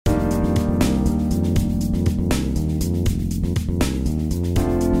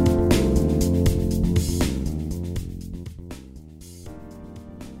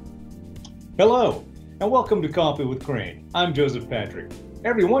Hello, and welcome to Coffee with Crane. I'm Joseph Patrick.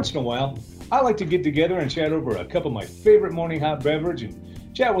 Every once in a while, I like to get together and chat over a cup of my favorite morning hot beverage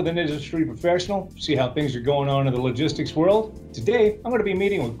and chat with an industry professional, see how things are going on in the logistics world. Today, I'm going to be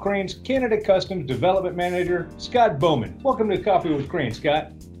meeting with Crane's Canada Customs Development Manager, Scott Bowman. Welcome to Coffee with Crane,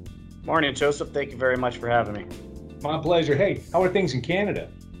 Scott. Morning, Joseph. Thank you very much for having me. My pleasure. Hey, how are things in Canada?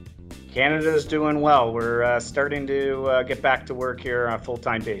 Canada is doing well. We're starting to get back to work here on a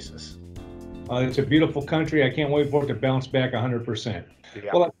full-time basis. It's a beautiful country. I can't wait for it to bounce back 100%. Yeah.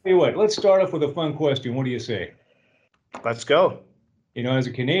 Well, I'll tell you what, let's start off with a fun question. What do you say? Let's go. You know, as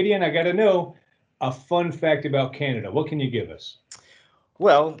a Canadian, I got to know a fun fact about Canada. What can you give us?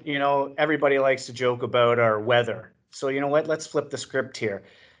 Well, everybody likes to joke about our weather. So you know what? Let's flip the script here.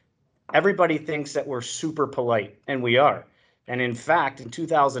 Everybody thinks that we're super polite, and we are. And in fact, in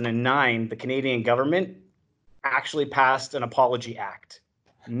 2009, the Canadian government actually passed an Apology Act,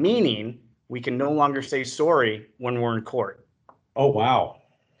 meaning we can no longer say sorry when we're in court. Oh, wow.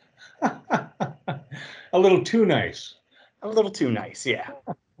 A little too nice. A little too nice, yeah.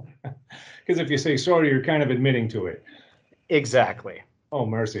 Because if you say sorry, you're kind of admitting to it. Exactly. Oh,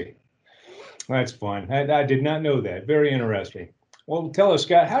 mercy. That's fun. I did not know that. Very interesting. Well, tell us,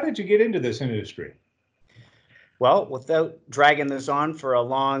 Scott, how did you get into this industry? Well, without dragging this on for a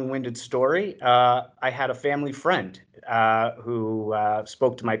long-winded story, I had a family friend who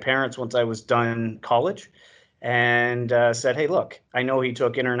spoke to my parents once I was done college and said, hey, look, I know he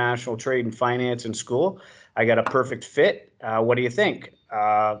took international trade and finance in school. I got a perfect fit. What do you think?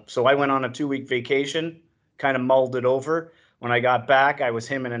 So I went on a 2-week vacation, kind of mulled it over. When I got back, I was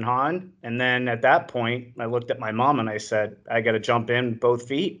hemming and hawing. And then at that point, I looked at my mom and I said, I got to jump in both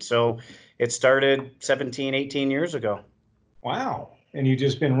feet. So it started 17, 18 years ago. Wow. And you've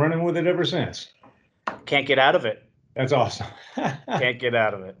just been running with it ever since. Can't get out of it. That's awesome. Can't get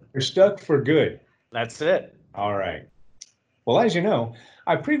out of it. You're stuck for good. That's it. All right. Well, as you know,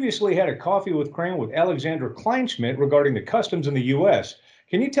 I previously had a coffee with Crane with Alexandra Kleinschmidt regarding the customs in the U.S.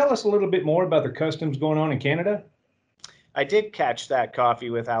 Can you tell us a little bit more about the customs going on in Canada? I did catch that coffee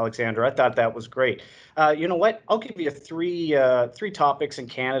with Alexandra. I thought that was great. You know what? I'll give you three topics in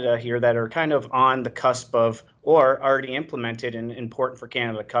Canada here that are kind of on the cusp of or already implemented and important for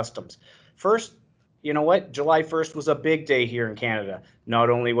Canada customs. First, you know what? July 1st was a big day here in Canada. Not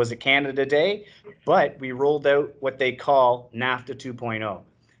only was it Canada Day, but we rolled out what they call NAFTA 2.0.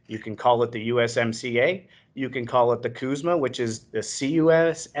 You can call it the USMCA. You can call it the CUSMA, which is the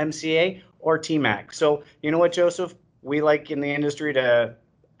CUSMCA, or TMAC. So you know what, Joseph? We like in the industry to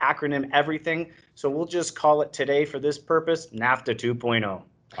acronym everything. So we'll just call it today for this purpose, NAFTA 2.0.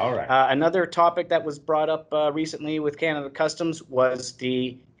 All right. Another topic that was brought up recently with Canada Customs was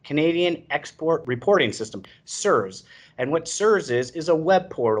the Canadian Export Reporting System, CERS. And what CERS is a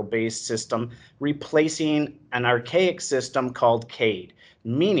web portal based system replacing an archaic system called CADE,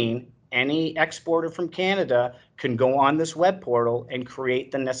 meaning any exporter from Canada can go on this web portal and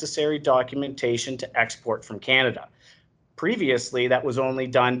create the necessary documentation to export from Canada. Previously, that was only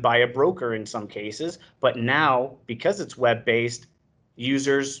done by a broker in some cases, but now, because it's web-based,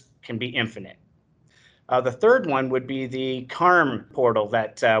 users can be infinite. The third one would be the CARM portal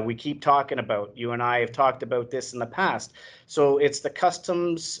that we keep talking about. You and I have talked about this in the past. So it's the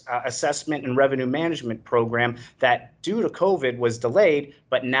Customs Assessment and Revenue Management Program that, due to COVID, was delayed,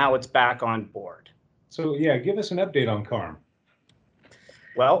 but now it's back on board. So yeah, give us an update on CARM.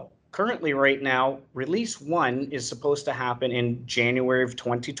 Well, currently right now, release 1 is supposed to happen in January of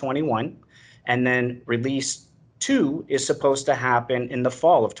 2021, and then release 2 is supposed to happen in the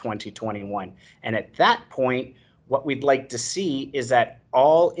fall of 2021. And at that point, what we'd like to see is that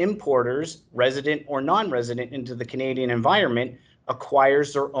all importers, resident or non-resident into the Canadian environment,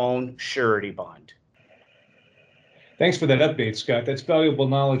 acquires their own surety bond. Thanks for that update, Scott. That's valuable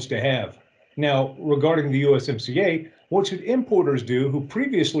knowledge to have. Now, regarding the USMCA, what should importers do who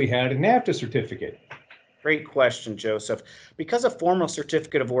previously had a NAFTA certificate? Great question, Joseph. Because a formal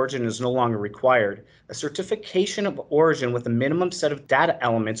certificate of origin is no longer required, a certification of origin with a minimum set of data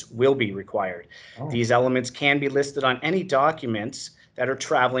elements will be required. Oh. These elements can be listed on any documents that are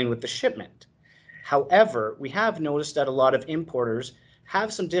traveling with the shipment. However, we have noticed that a lot of importers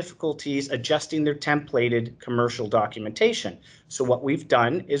have some difficulties adjusting their templated commercial documentation. So what we've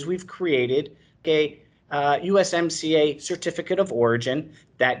done is we've created a USMCA certificate of origin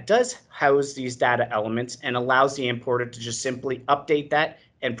that does house these data elements and allows the importer to just simply update that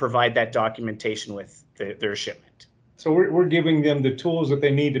and provide that documentation with their shipment. So we're giving them the tools that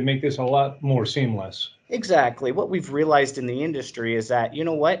they need to make this a lot more seamless. Exactly. What we've realized in the industry is that, you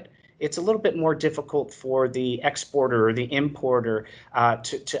know what, it's a little bit more difficult for the exporter or the importer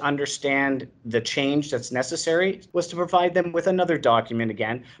to understand the change that's necessary, was to provide them with another document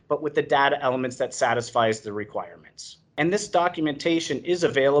again, but with the data elements that satisfies the requirements. And this documentation is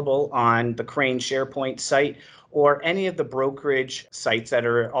available on the Crane SharePoint site or any of the brokerage sites that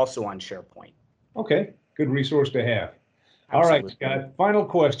are also on SharePoint. Okay, good resource to have. Absolutely. All right, Scott, final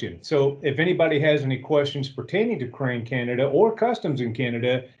question. So if anybody has any questions pertaining to Crane Canada or customs in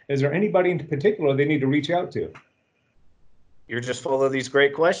Canada, is there anybody in particular they need to reach out to? You're just full of these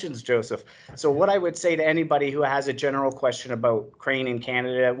great questions, Joseph. So what I would say to anybody who has a general question about Crane in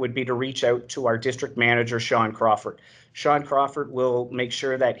Canada would be to reach out to our district manager, Sean Crawford. Sean Crawford will make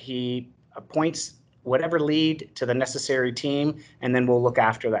sure that he appoints whatever lead to the necessary team, and then we'll look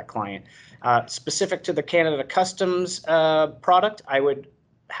after that client. Specific to the Canada Customs product, I would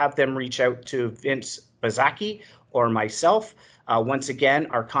have them reach out to Vince Bazaki or myself. Once again,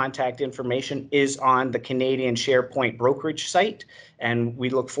 our contact information is on the Canadian SharePoint brokerage site, and we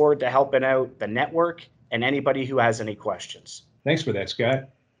look forward to helping out the network and anybody who has any questions. Thanks for that, Scott.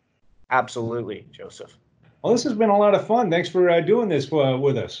 Absolutely, Joseph. Well, this has been a lot of fun. Thanks for doing this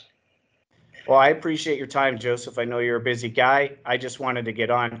with us. Well, I appreciate your time, Joseph. I know you're a busy guy. I just wanted to get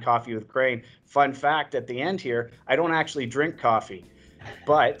on Coffee with Crane. Fun fact at the end here, I don't actually drink coffee,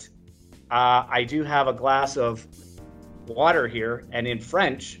 but I do have a glass of water here, and in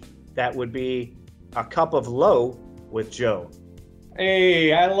French, that would be a cup of l'eau with Joe.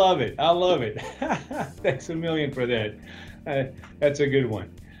 Hey, I love it. I love it. Thanks a million for that. That's a good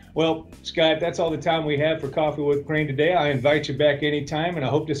one. Well, Scott, that's all the time we have for Coffee with Crane today. I invite you back anytime, and I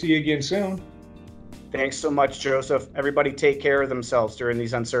hope to see you again soon. Thanks so much, Joseph. Everybody take care of themselves during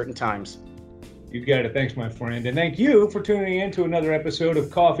these uncertain times. You got it. Thanks, my friend. And thank you for tuning in to another episode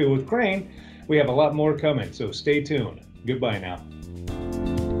of Coffee with Crane. We have a lot more coming, so stay tuned. Goodbye now.